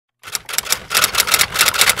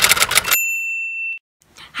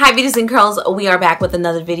Hi beauties and curls, we are back with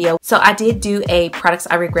another video. So I did do a products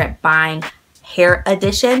I regret buying hair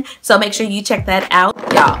edition, so make sure you check that out.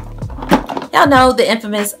 Y'all know the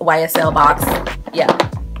infamous YSL box. Yeah,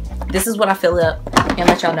 this is what I fill up and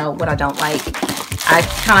let y'all know what I don't like. I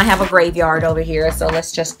kind of have a graveyard over here, so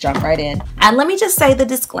let's just jump right in. And let me just say the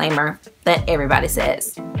disclaimer that everybody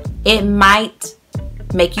says. It might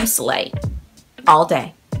make you slay all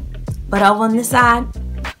day, but over on this side,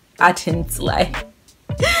 I didn't slay.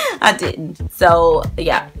 I didn't. So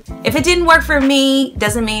yeah, if it didn't work for me,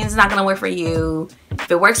 doesn't mean it's not gonna work for you.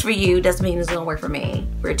 If it works for you, doesn't mean it's gonna work for me.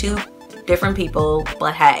 We're two different people,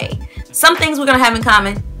 but hey, some things we're gonna have in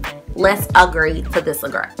common. Let's agree to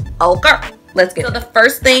disagree. Okay, let's get it. So the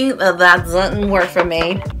first thing that doesn't work for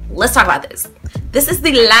me, let's talk about this. This is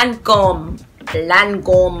the Lancome.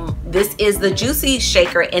 This is the Juicy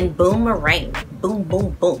Shaker in Boomerang. Boom,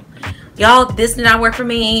 boom, boom. Y'all, this did not work for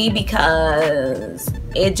me because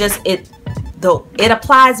it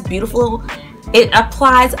applies beautiful. It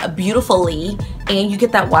applies beautifully and you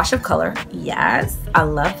get that wash of color. Yes, I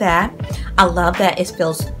love that. I love that it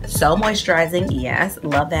feels so moisturizing. Yes,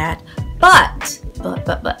 love that. But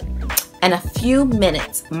in a few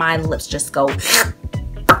minutes my lips just go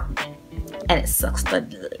and it sucks the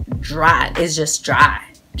dry. It's just dry.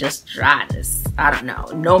 Just dryness. I don't know.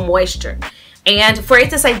 No moisture. And for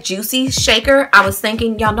it to say Juicy Shaker, I was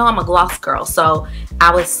thinking, y'all know I'm a gloss girl, so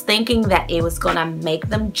I was thinking that it was gonna make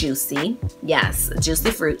them juicy. Yes,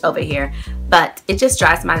 juicy fruit over here, but it just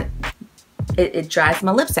dries my it dries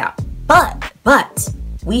my lips out. But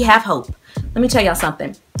we have hope. Let me tell y'all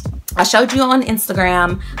something. I showed you on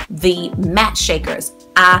Instagram the matte shakers.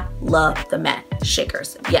 I love the matte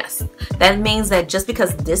shakers. Yes, that means that just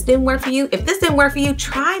because this didn't work for you, if this didn't work for you,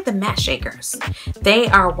 try the matte shakers. They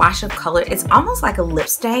are a wash of color. It's almost like a lip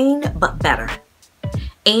stain, but better.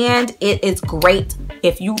 And it is great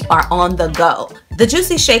if you are on the go. The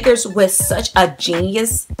Juicy Shakers was such a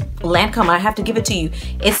genius. Lancome, I have to give it to you.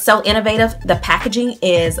 It's so innovative. The packaging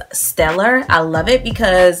is stellar. I love it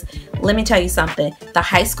because let me tell you something. The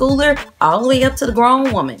high schooler all the way up to the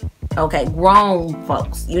grown woman. Okay, grown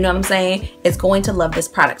folks, you know what I'm saying, is going to love this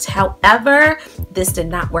product. However, this did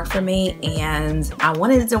not work for me and I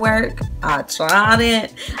wanted it to work. I tried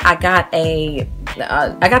it. I got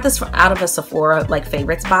this out of a Sephora like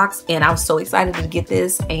favorites box and I was so excited to get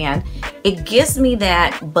this and it gives me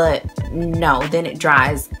that, but no, then it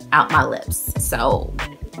dries out my lips. So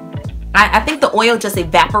I think the oil just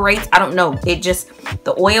evaporates. I don't know.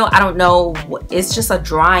 The oil, I don't know. It's just a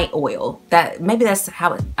dry oil. Maybe that's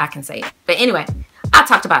how I can say it. But anyway, I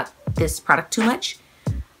talked about this product too much.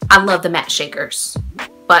 I love the matte shakers,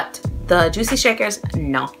 but the Juicy Shakers,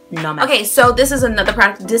 no matte. Okay, so this is another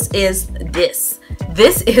product. This is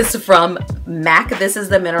from MAC. This is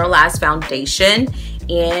the Mineralized Foundation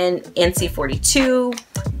in NC42.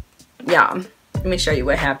 Yeah, let me show you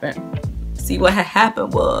what happened. See, what had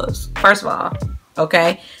happened was, first of all,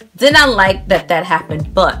 okay, did not like that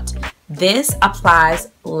happened, but this applies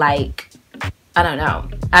like, I don't know,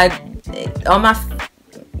 on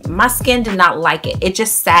my skin did not like it. It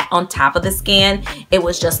just sat on top of the skin. It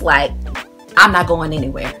was just like, I'm not going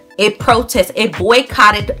anywhere. It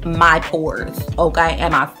boycotted my pores, okay,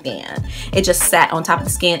 and my skin. It just sat on top of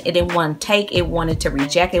the skin. It didn't want to take, it wanted to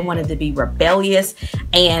reject, it wanted to be rebellious,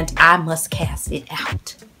 and I must cast it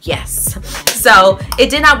out. Yes, so it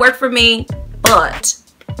did not work for me, but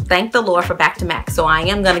thank the Lord for back to MAC. So I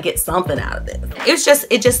am gonna get something out of this.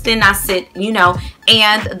 It just did not sit, you know.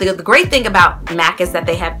 And the great thing about MAC is that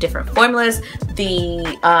they have different formulas.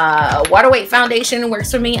 The water weight foundation works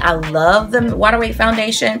for me. I love the water weight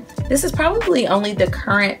foundation. This is probably only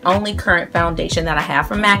the only current foundation that I have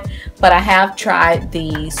from MAC, but I have tried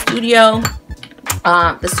the Studio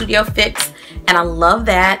Fix, and I love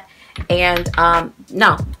that. And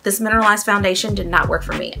no, this mineralized foundation did not work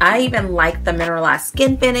for me. I even like the mineralized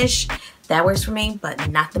skin finish. That works for me, but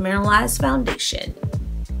not the mineralized foundation.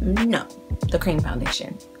 No, the cream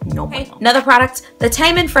foundation. No more. Okay. Another product, the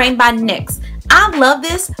Tame and Frame by NYX. I love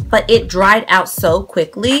this, but it dried out so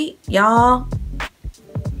quickly, y'all.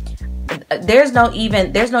 There's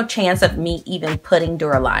no chance of me even putting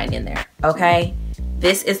Duraline in there, okay?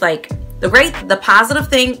 This is like, the positive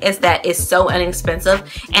thing is that it's so inexpensive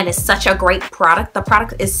and it's such a great product. The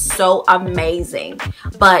product is so amazing,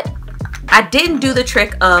 but I didn't do the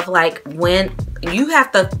trick of like when you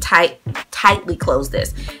have to tightly close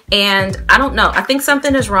this, and I don't know, I think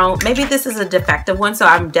something is wrong. Maybe this is a defective one, so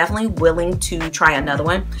I'm definitely willing to try another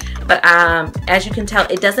one, but as you can tell,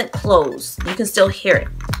 it doesn't close. You can still hear it,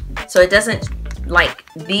 so it doesn't, like,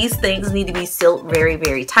 these things need to be sealed very,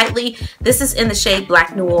 very tightly. This is in the shade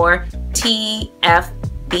Black Noir TF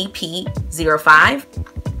BP05.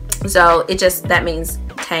 So that means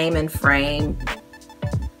Tame and Frame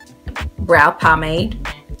Brow Pomade.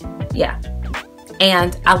 Yeah.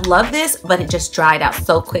 And I love this, but it just dried out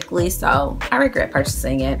so quickly, so I regret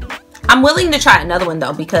purchasing it. I'm willing to try another one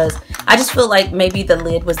though, because I just feel like maybe the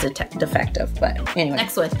lid was defective. But anyway,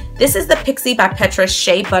 next one. This is the Pixie by Petra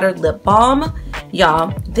Shea Butter Lip Balm.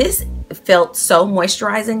 Y'all, this felt so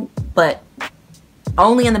moisturizing, but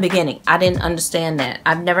only in the beginning. I didn't understand that.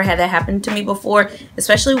 I've never had that happen to me before,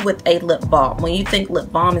 especially with a lip balm. When you think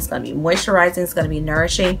lip balm is going to be moisturizing, it's going to be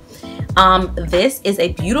nourishing. This is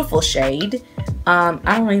a beautiful shade. I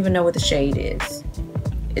don't even know what the shade is.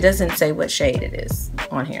 It doesn't say what shade it is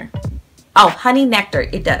on here. Oh, Honey Nectar.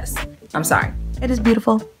 It does. I'm sorry. It is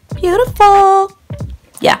beautiful. Beautiful.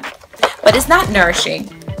 Yeah. But it's not nourishing.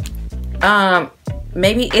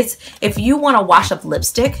 Maybe it's, if you want to wash up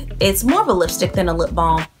lipstick, it's more of a lipstick than a lip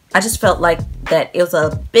balm. I just felt like that it was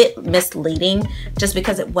a bit misleading just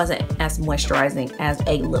because it wasn't as moisturizing as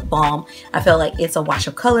a lip balm. I felt like it's a wash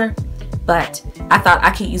of color, but I thought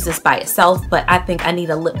I could use this by itself, but I think I need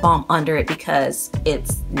a lip balm under it because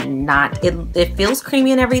it's not, it feels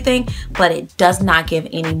creamy and everything, but it does not give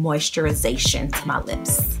any moisturization to my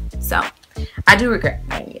lips. So I do regret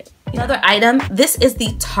buying it. Another item, this is the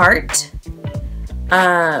Tarte.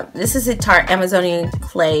 This is a Tarte Amazonian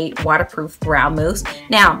Clay Waterproof Brow Mousse.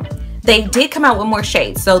 Now, they did come out with more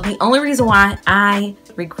shades, so the only reason why I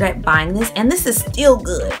regret buying this, and this is still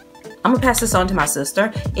good. I'm gonna pass this on to my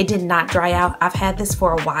sister. It did not dry out. I've had this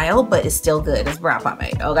for a while, but it's still good. It's brow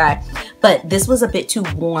pomade, okay? But this was a bit too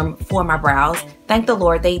warm for my brows. Thank the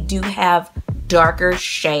Lord, they do have darker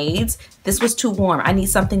shades. This was too warm. I need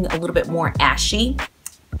something a little bit more ashy.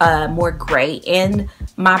 More gray in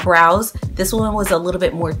my brows. This one was a little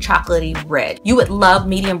bit more chocolatey red. You would love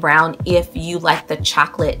medium brown if you like the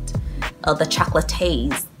chocolate, the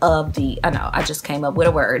chocolataise of the, I know, I just came up with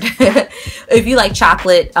a word. If you like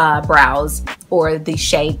chocolate brows or the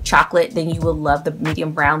shade chocolate, then you will love the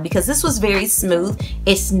medium brown because this was very smooth.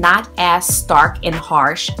 It's not as stark and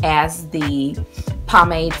harsh as the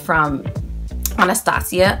pomade from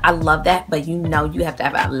Anastasia. I love that, but you know you have to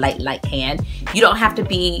have a light hand. You don't have to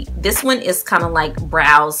be, this one is kind of like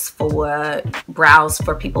brows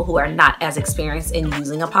for people who are not as experienced in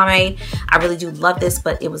using a pomade. I really do love this,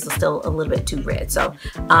 but it was still a little bit too red. So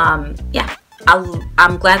yeah,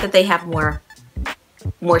 I'm glad that they have more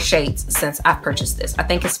shades since I've purchased this. I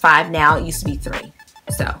think it's 5 now. It used to be 3.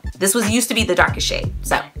 So this used to be the darkest shade.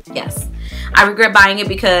 So yes, I regret buying it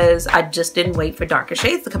because I just didn't wait for darker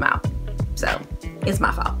shades to come out. So it's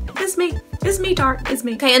my fault. It's me. It's me, Tarte. It's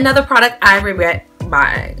me. Okay, another product I regret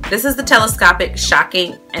buying. This is the Telescopic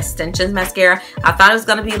Shocking Extensions Mascara. I thought it was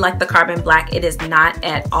going to be like the Carbon Black. It is not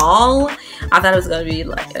at all. I thought it was going to be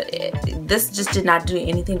like, this just did not do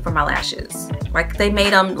anything for my lashes. Like they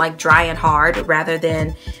made them like dry and hard rather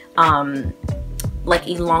than like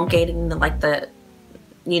elongating the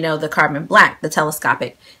you know, the Carbon Black, the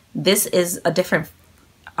Telescopic. This is a different,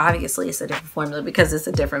 obviously it's a different formula because it's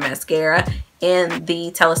a different mascara in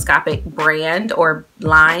the Telescopic brand or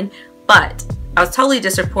line, but I was totally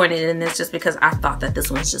disappointed in this just because I thought that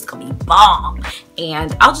this one's just gonna be bomb.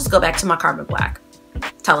 And I'll just go back to my Carbon Black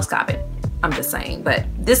Telescopic. I'm just saying, but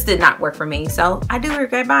this did not work for me, so I do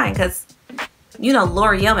regret buying because, you know,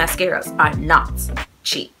 L'Oreal mascaras are not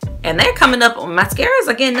cheap. And they're coming up, mascaras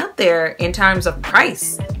are getting up there in terms of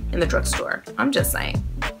price in the drugstore. I'm just saying.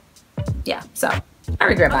 Yeah, so I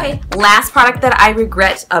regret buying. Okay, last product that I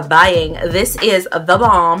regret buying. This is the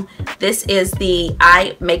balm. This is the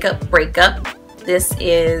eye makeup breakup. This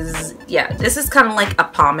is, yeah, this is kind of like a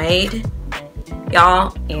pomade,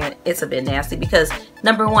 y'all, and it's a bit nasty because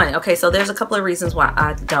number one, okay, so there's a couple of reasons why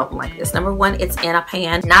I don't like this. Number one, it's in a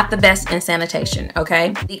pan, not the best in sanitation, okay?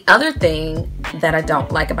 The other thing that I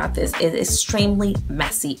don't like about this is extremely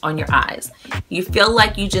messy on your eyes. You feel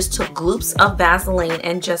like you just took gloops of Vaseline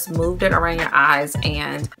and just moved it around your eyes,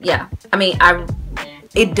 and yeah, I mean,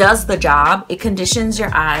 it does the job. It conditions your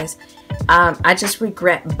eyes. I just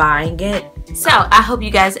regret buying it. So I hope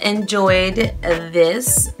you guys enjoyed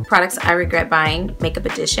this products I regret buying makeup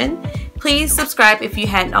edition. Please subscribe if you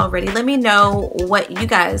hadn't already. Let me know what you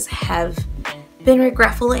guys have been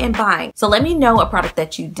regretful in buying. So let me know a product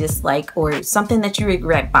that you dislike or something that you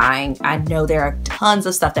regret buying. I know there are tons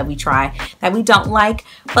of stuff that we try that we don't like,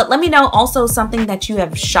 but let me know also something that you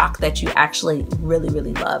have shocked that you actually really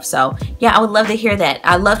love. So yeah, I would love to hear that.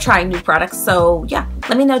 I love trying new products. So yeah,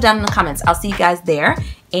 let me know down in the comments. I'll see you guys there,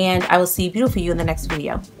 and I will see beautiful you in the next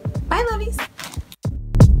video. Bye, lovies.